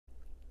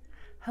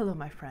Hello,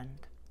 my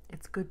friend.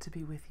 It's good to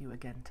be with you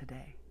again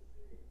today.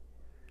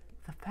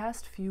 The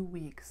past few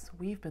weeks,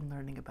 we've been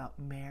learning about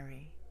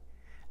Mary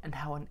and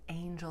how an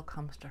angel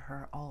comes to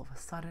her all of a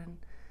sudden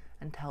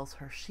and tells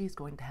her she's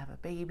going to have a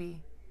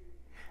baby.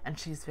 And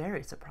she's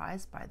very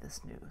surprised by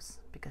this news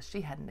because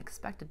she hadn't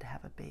expected to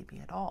have a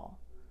baby at all.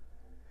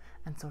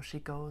 And so she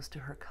goes to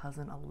her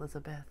cousin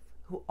Elizabeth,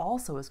 who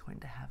also is going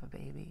to have a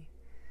baby.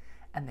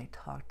 And they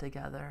talk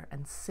together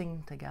and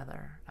sing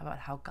together about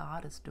how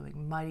God is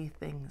doing mighty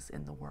things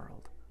in the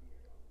world.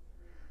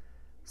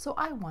 So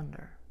I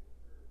wonder,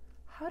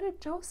 how did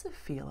Joseph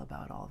feel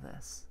about all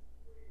this?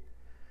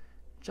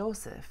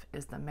 Joseph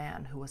is the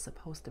man who was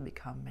supposed to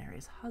become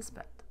Mary's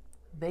husband.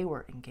 They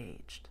were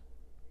engaged.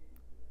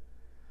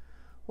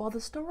 Well,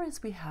 the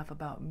stories we have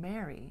about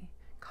Mary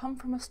come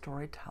from a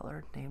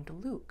storyteller named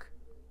Luke.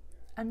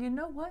 And you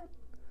know what?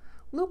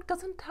 Luke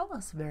doesn't tell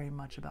us very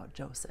much about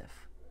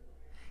Joseph.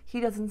 He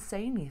doesn't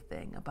say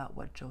anything about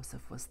what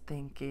Joseph was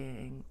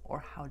thinking or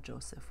how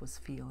Joseph was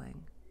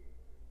feeling.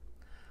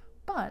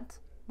 But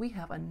we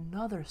have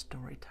another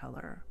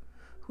storyteller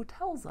who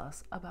tells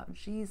us about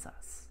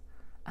Jesus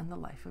and the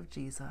life of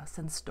Jesus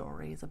and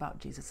stories about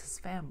Jesus'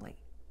 family.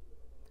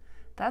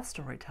 That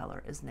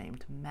storyteller is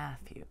named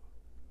Matthew.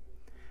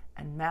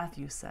 And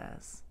Matthew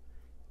says,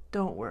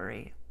 "Don't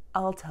worry,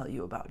 I'll tell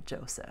you about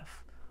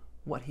Joseph,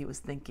 what he was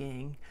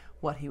thinking,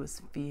 what he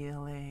was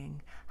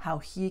feeling, how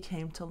he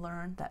came to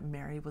learn that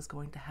Mary was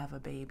going to have a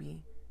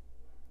baby."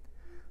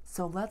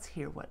 So let's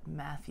hear what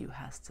Matthew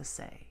has to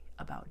say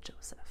about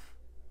Joseph.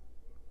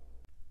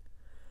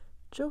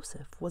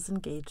 Joseph was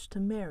engaged to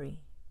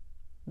Mary.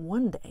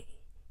 One day,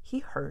 he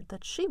heard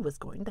that she was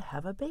going to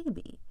have a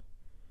baby.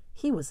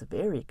 He was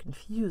very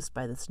confused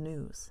by this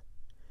news.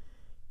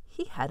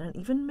 He hadn't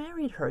even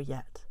married her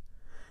yet,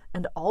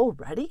 and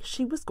already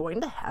she was going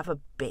to have a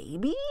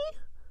baby?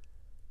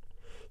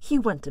 He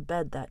went to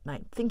bed that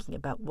night thinking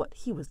about what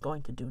he was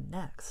going to do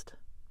next.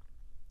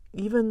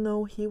 Even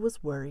though he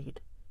was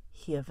worried,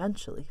 he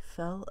eventually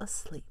fell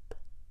asleep.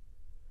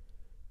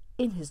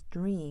 In his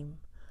dream,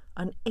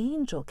 an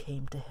angel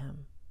came to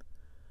him.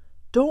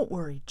 "Don't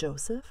worry,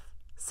 Joseph,"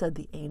 said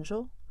the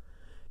angel.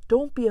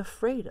 "Don't be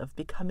afraid of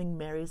becoming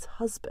Mary's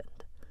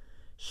husband.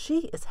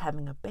 She is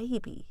having a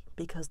baby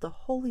because the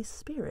Holy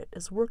Spirit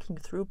is working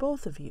through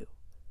both of you.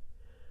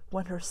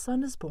 When her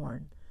son is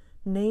born,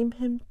 name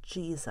him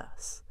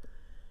Jesus.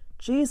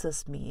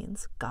 Jesus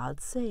means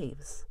God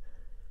saves.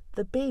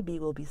 The baby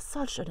will be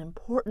such an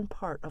important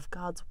part of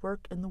God's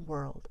work in the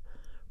world,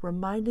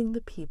 reminding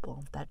the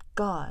people that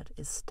God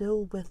is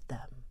still with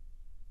them."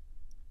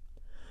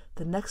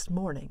 The next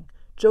morning,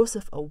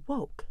 Joseph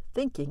awoke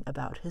thinking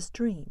about his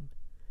dream.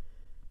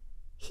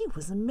 He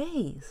was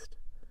amazed.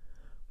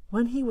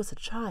 When he was a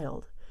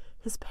child,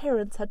 his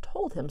parents had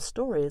told him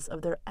stories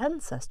of their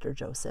ancestor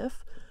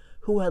Joseph,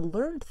 who had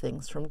learned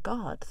things from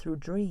God through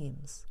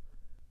dreams.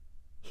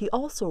 He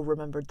also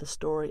remembered the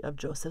story of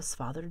Joseph's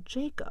father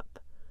Jacob,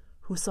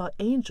 who saw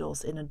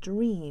angels in a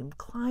dream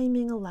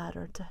climbing a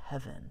ladder to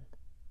heaven.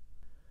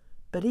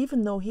 But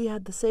even though he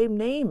had the same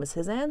name as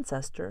his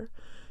ancestor,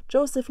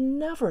 Joseph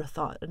never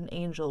thought an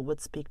angel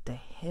would speak to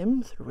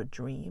him through a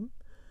dream.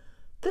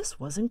 This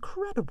was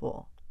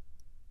incredible.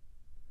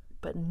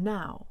 But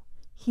now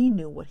he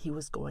knew what he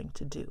was going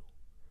to do.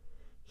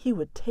 He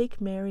would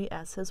take Mary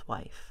as his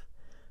wife,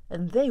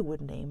 and they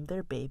would name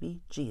their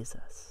baby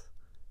Jesus.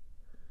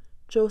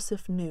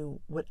 Joseph knew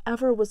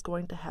whatever was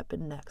going to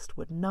happen next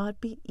would not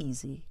be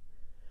easy,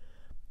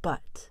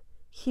 but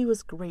he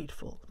was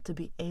grateful to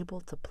be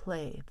able to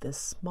play this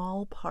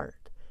small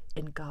part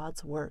in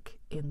God's work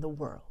in the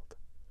world.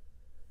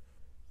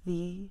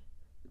 The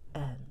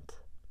end.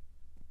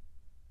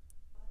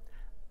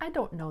 I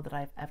don't know that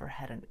I've ever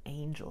had an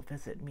angel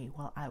visit me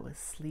while I was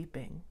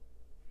sleeping.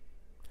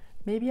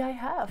 Maybe I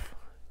have.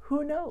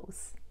 Who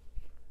knows?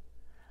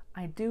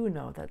 I do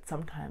know that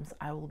sometimes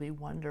I will be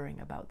wondering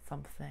about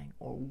something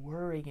or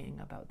worrying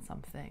about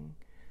something,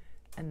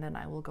 and then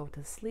I will go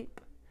to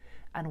sleep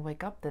and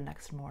wake up the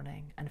next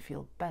morning and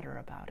feel better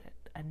about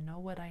it and know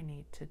what I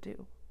need to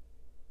do.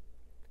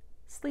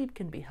 Sleep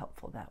can be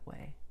helpful that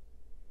way.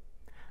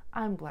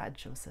 I'm glad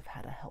Joseph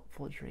had a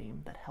helpful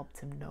dream that helped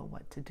him know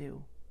what to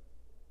do.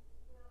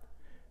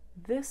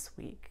 This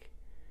week,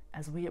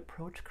 as we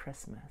approach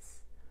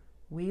Christmas,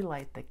 we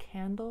light the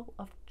candle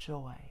of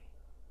joy.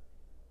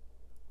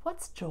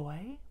 What's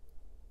joy?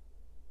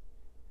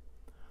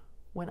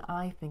 When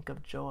I think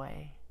of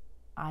joy,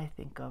 I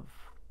think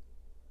of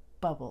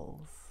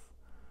bubbles,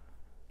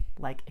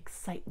 like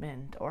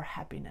excitement or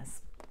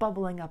happiness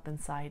bubbling up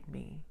inside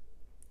me,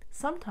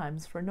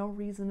 sometimes for no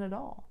reason at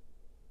all.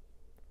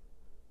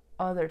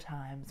 Other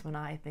times when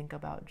I think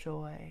about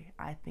joy,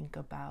 I think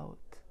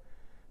about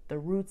the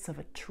roots of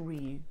a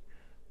tree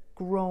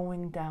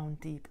growing down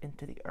deep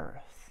into the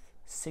earth,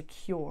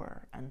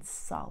 secure and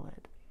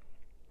solid,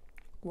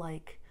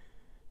 like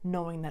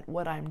knowing that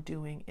what I'm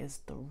doing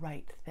is the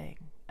right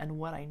thing and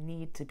what I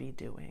need to be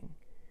doing,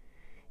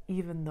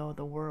 even though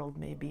the world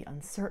may be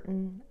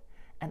uncertain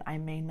and I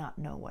may not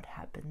know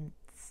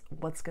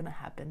what's going to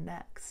happen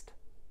next.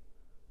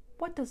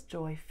 What does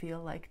joy feel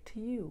like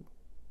to you?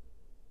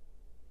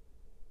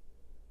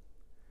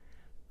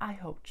 I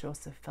hope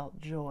Joseph felt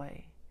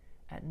joy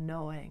at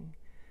knowing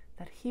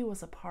that he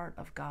was a part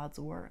of God's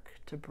work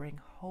to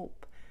bring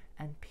hope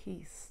and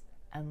peace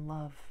and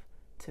love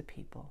to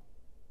people.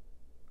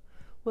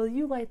 Will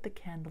you light the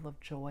candle of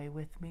joy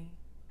with me?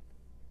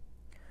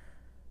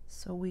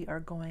 So we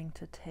are going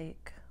to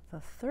take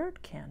the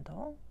third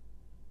candle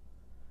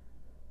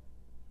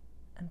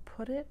and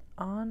put it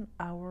on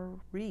our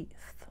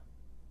wreath.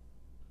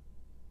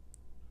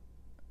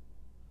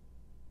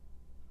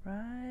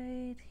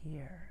 Right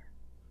here.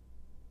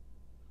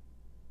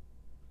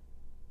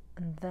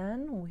 And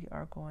then we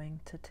are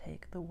going to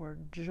take the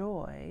word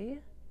joy,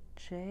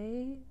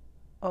 J-O-Y,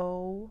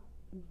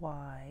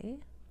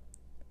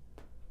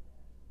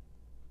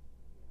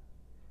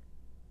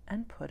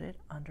 and put it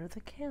under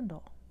the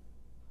candle.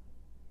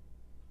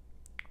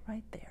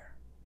 Right there.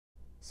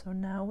 So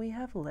now we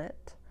have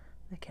lit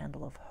the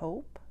candle of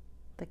hope,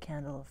 the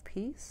candle of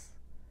peace,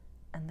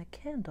 and the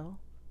candle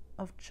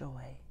of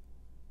joy.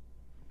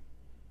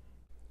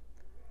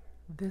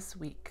 This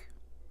week,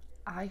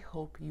 I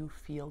hope you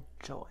feel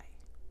joy.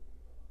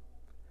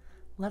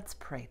 Let's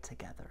pray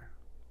together.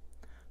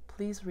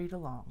 Please read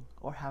along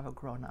or have a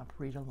grown-up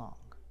read along.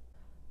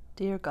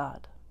 Dear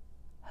God,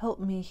 help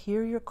me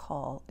hear your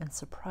call in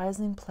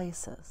surprising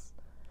places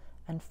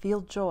and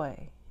feel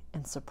joy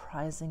in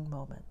surprising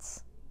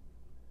moments.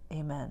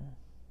 Amen.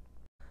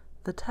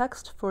 The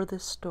text for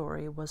this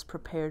story was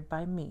prepared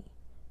by me,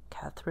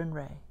 Catherine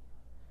Ray.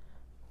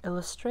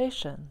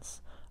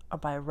 Illustrations are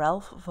by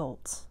Ralph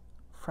Voltz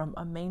from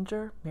A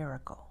Manger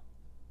Miracle.